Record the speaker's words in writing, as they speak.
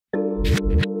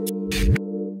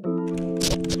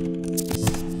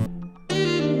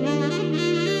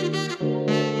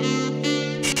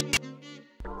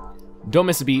Don't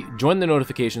miss a beat, join the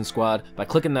notification squad by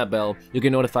clicking that bell. You'll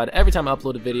get notified every time I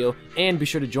upload a video, and be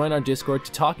sure to join our Discord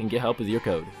to talk and get help with your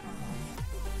code.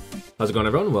 How's it going,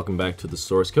 everyone? Welcome back to the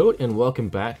source code, and welcome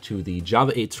back to the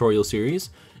Java 8 tutorial series.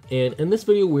 And in this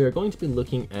video, we are going to be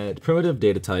looking at primitive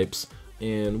data types.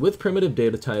 And with primitive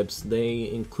data types,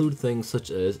 they include things such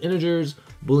as integers,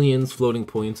 booleans, floating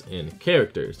points, and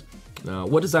characters. Now,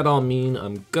 what does that all mean?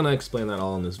 I'm gonna explain that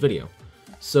all in this video.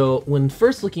 So when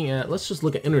first looking at, let's just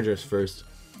look at integers first.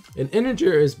 An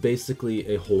integer is basically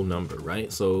a whole number,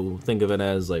 right? So think of it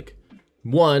as like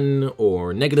 1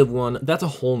 or -1, that's a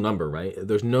whole number, right?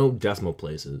 There's no decimal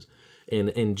places. And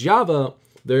in Java,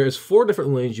 there's 4 different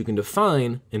ways you can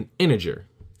define an integer.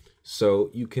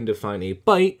 So you can define a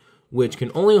byte, which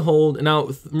can only hold, now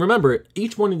remember,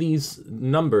 each one of these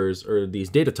numbers or these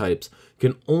data types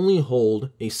can only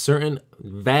hold a certain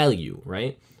value,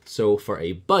 right? So for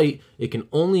a byte, it can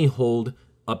only hold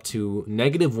up to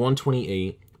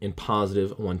 -128 and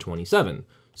 +127.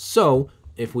 So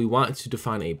if we want to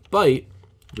define a byte,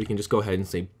 we can just go ahead and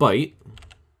say byte,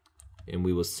 and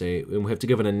we will say, and we have to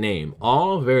give it a name.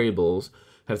 All variables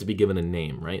have to be given a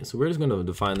name, right? So we're just gonna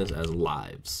define this as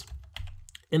lives.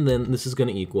 And then this is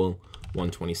gonna equal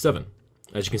 127.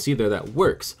 As you can see there, that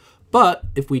works. But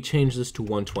if we change this to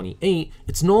 128,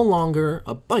 it's no longer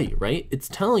a byte, right? It's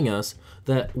telling us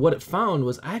that what it found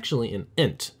was actually an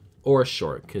int or a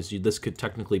short, because this could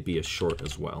technically be a short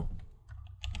as well.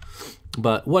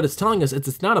 But what it's telling us is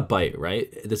it's not a byte,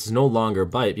 right? This is no longer a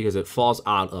byte because it falls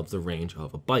out of the range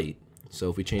of a byte. So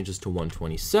if we change this to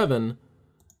 127,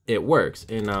 it works.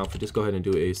 And now if we just go ahead and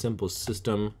do a simple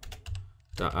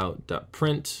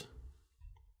system.out.print,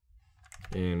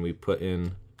 and we put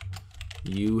in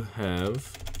you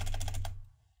have,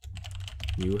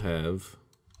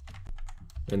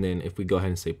 and then if we go ahead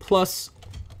and say plus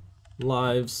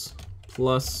lives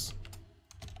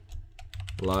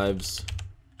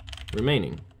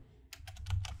remaining.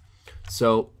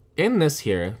 So in this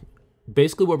here,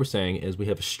 basically what we're saying is we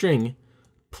have a string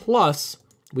plus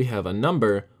we have a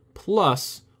number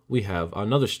plus we have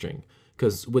another string.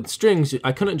 Because with strings,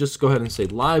 I couldn't just go ahead and say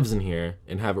lives in here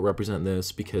and have it represent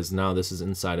this, because now this is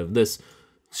inside of this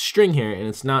string here, and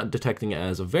it's not detecting it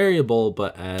as a variable,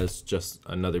 but as just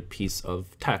another piece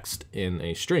of text in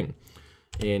a string.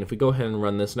 And if we go ahead and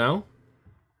run this now,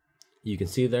 you can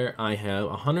see there I have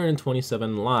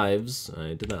 127 lives.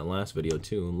 I did that last video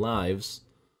too, lives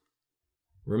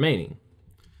remaining.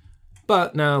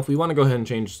 But now if we want to go ahead and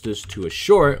change this to a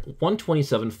short,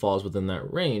 127 falls within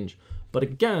that range. But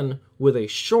again, with a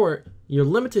short, you're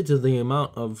limited to the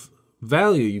amount of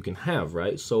value you can have,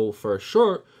 right? So for a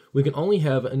short, we can only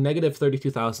have a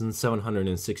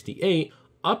 -32,768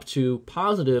 up to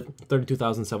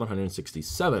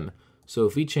 +32,767. So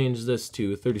if we change this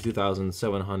to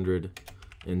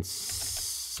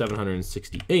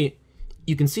 32,768,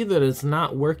 you can see that it's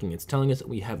not working. It's telling us that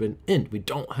we have an int, we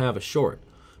don't have a short.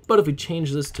 But if we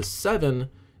change this to 7,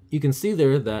 you can see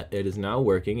there that it is now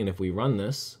working, and if we run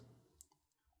this,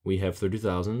 we have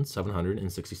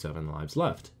 30,767 lives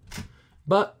left.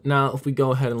 But now if we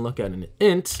go ahead and look at an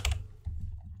int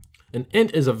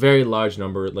is a very large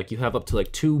number. Like you have up to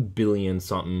like 2 billion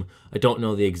something. I don't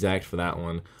know the exact for that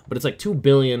one, but it's like 2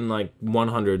 billion, like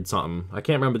 100 something. I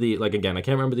can't remember the, like again, I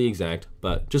can't remember the exact,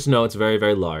 but just know it's very,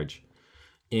 very large.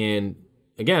 And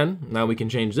again, now we can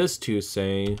change this to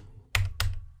say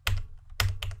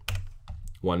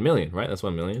 1 million, right? That's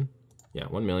 1 million. Yeah,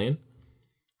 1 million.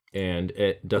 And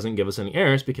it doesn't give us any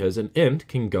errors because an int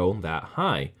can go that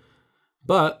high.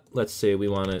 But let's say we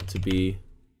want it to be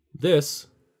this.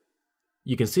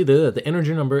 You can see that the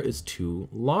integer number is too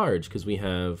large because we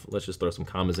have, let's just throw some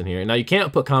commas in here. Now you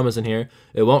can't put commas in here.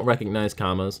 It won't recognize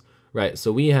commas, right?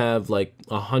 So we have like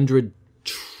 100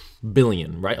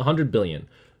 billion, right? 100 billion,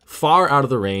 far out of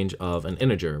the range of an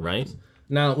integer, right?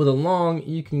 Now with a long,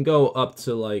 you can go up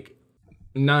to like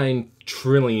 9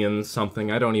 trillion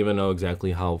something. I don't even know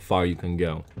exactly how far you can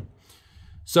go.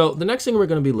 So the next thing we're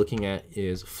going to be looking at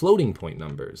is floating point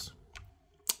numbers.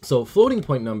 So floating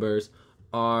point numbers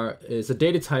is a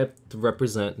data type to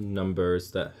represent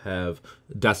numbers that have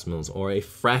decimals or a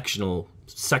fractional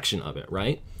section of it,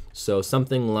 right? So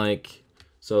something like,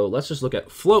 so let's just look at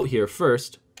float here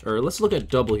first, or let's look at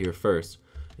double here first,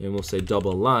 and we'll say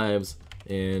double lives,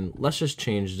 and let's just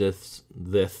change this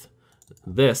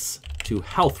to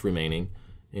health remaining,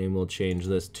 and we'll change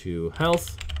this to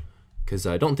health, because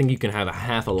I don't think you can have a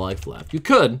half a life left. You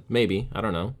could, maybe, I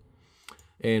don't know.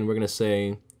 And we're gonna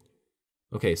say,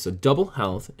 okay, so double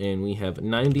health, and we have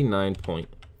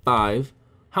 99.5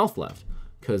 health left,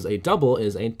 because a double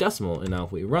is a decimal, and now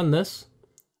if we run this,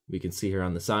 we can see here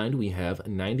on the side, we have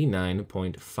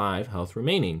 99.5 health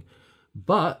remaining.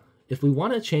 But if we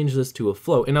want to change this to a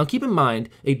float, and now keep in mind,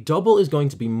 a double is going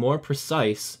to be more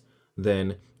precise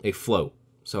than a float.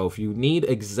 So if you need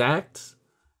exact,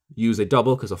 use a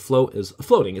double, because a float is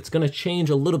floating. It's going to change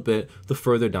a little bit the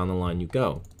further down the line you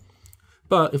go.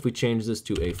 But if we change this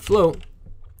to a float,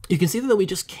 you can see that we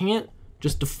just can't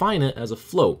just define it as a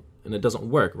float, and it doesn't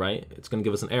work, right? It's going to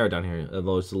give us an error down here,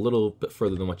 although it's a little bit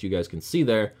further than what you guys can see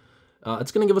there.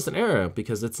 It's going to give us an error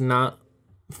because it's not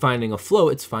finding a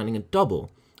float, it's finding a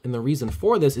double. And the reason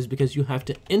for this is because you have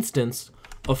to instance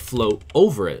a float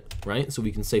over it, right? So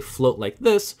we can say float like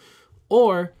this,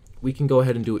 or we can go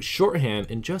ahead and do it shorthand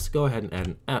and just go ahead and add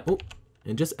an F,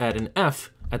 and just add an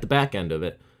F at the back end of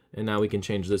it. And now we can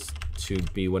change this to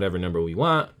be whatever number we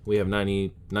want. We have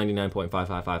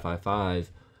 99.55555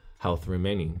 health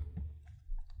remaining.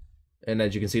 And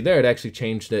as you can see there, it actually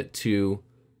changed it to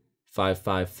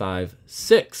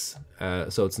 5556.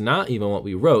 So it's not even what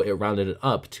we wrote, it rounded it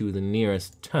up to the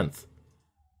nearest 10th.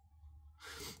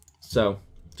 So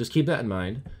just keep that in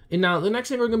mind. And now the next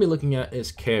thing we're gonna be looking at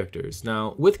is characters.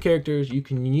 Now with characters, you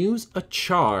can use a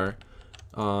char,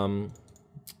 and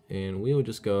we will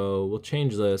just go, we'll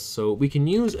change this. So we can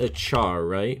use a char,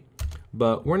 right?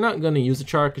 But we're not gonna use a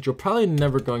char because you're probably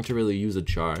never going to really use a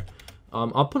char.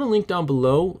 I'll put a link down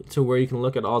below to where you can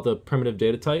look at all the primitive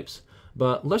data types,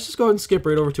 but let's just go ahead and skip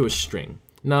right over to a string.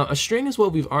 Now, a string is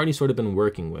what we've already sort of been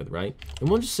working with, right? And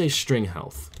we'll just say string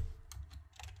health.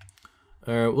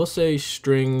 We'll say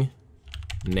string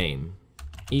name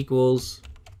equals,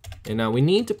 and now we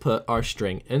need to put our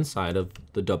string inside of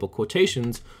the double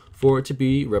quotations for it to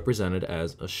be represented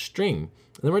as a string.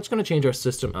 And then we're just gonna change our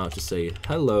system out to say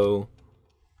hello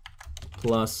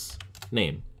plus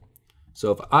name.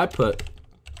 So if I put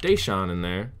Deshawn in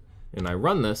there and I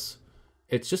run this,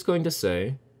 it's just going to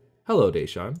say, hello,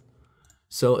 Deshawn.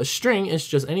 So a string is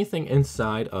just anything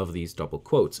inside of these double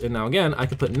quotes. And now again, I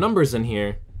could put numbers in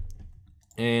here.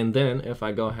 And then if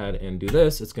I go ahead and do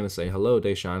this, it's gonna say, hello,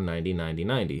 Deshawn, 90, 90,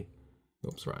 90.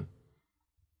 Oops, run.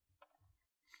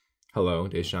 Hello,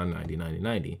 Deshawn, 90, 90,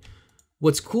 90.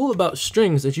 What's cool about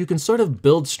strings is you can sort of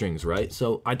build strings, right?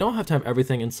 So I don't have to have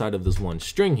everything inside of this one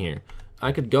string here.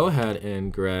 I could go ahead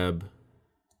and grab,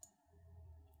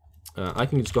 I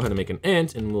can just go ahead and make an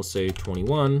int and we'll say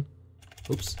 21,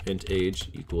 oops, int age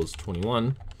equals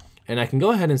 21. And I can go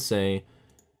ahead and say,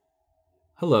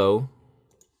 hello,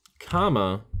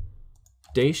 comma,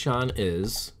 Deshawn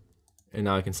is, and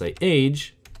now I can say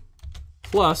age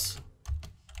plus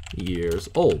years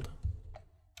old.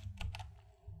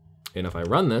 And if I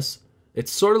run this,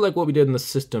 it's sort of like what we did in the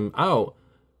system out.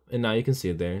 And now you can see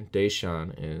it there,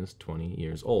 Deshawn is 20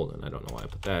 years old. And I don't know why I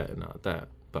put that and not that,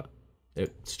 but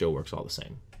it still works all the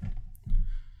same.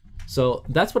 So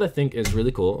that's what I think is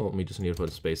really cool. Oh, we just need to put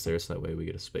a space there, so that way we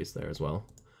get a space there as well.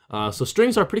 So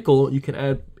strings are pretty cool. You can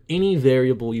add any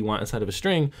variable you want inside of a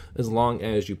string as long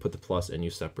as you put the plus and you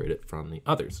separate it from the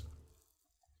others.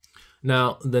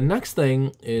 Now, the next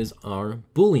thing is our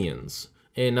Booleans.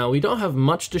 And now we don't have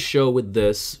much to show with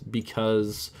this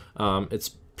because it's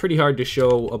pretty hard to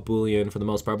show a Boolean for the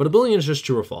most part, but a Boolean is just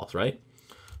true or false, right?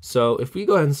 So if we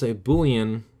go ahead and say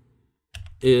Boolean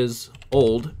is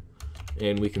old,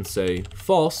 and we can say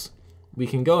false, we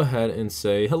can go ahead and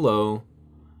say hello,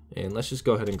 and let's just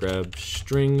go ahead and grab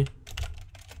string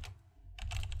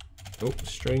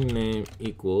name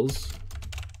equals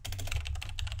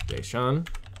Deshawn.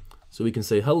 So we can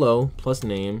say hello plus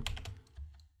name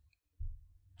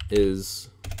is,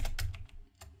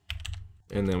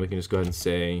 and then we can just go ahead and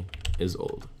say is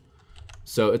old.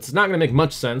 So it's not gonna make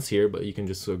much sense here, but you can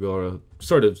just go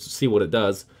sort of see what it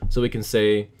does. So we can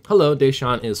say, hello,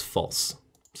 Deshawn is false.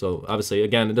 So obviously,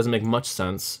 again, it doesn't make much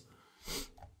sense,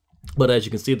 but as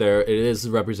you can see there, it is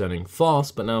representing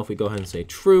false. But now if we go ahead and say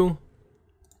true,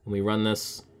 and we run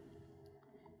this,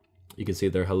 you can see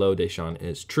there, hello, Deshawn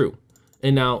is true.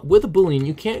 And now with a Boolean,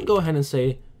 you can't go ahead and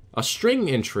say a string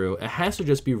in true. It has to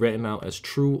just be written out as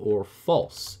true or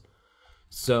false.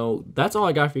 So that's all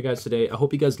I got for you guys today. I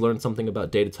hope you guys learned something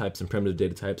about data types and primitive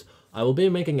data types. I will be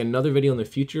making another video in the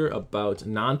future about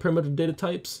non-primitive data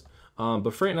types.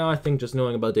 But for right now, I think just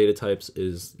knowing about data types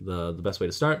is the best way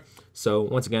to start. So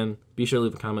once again, be sure to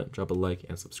leave a comment, drop a like,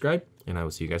 and subscribe, and I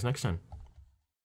will see you guys next time.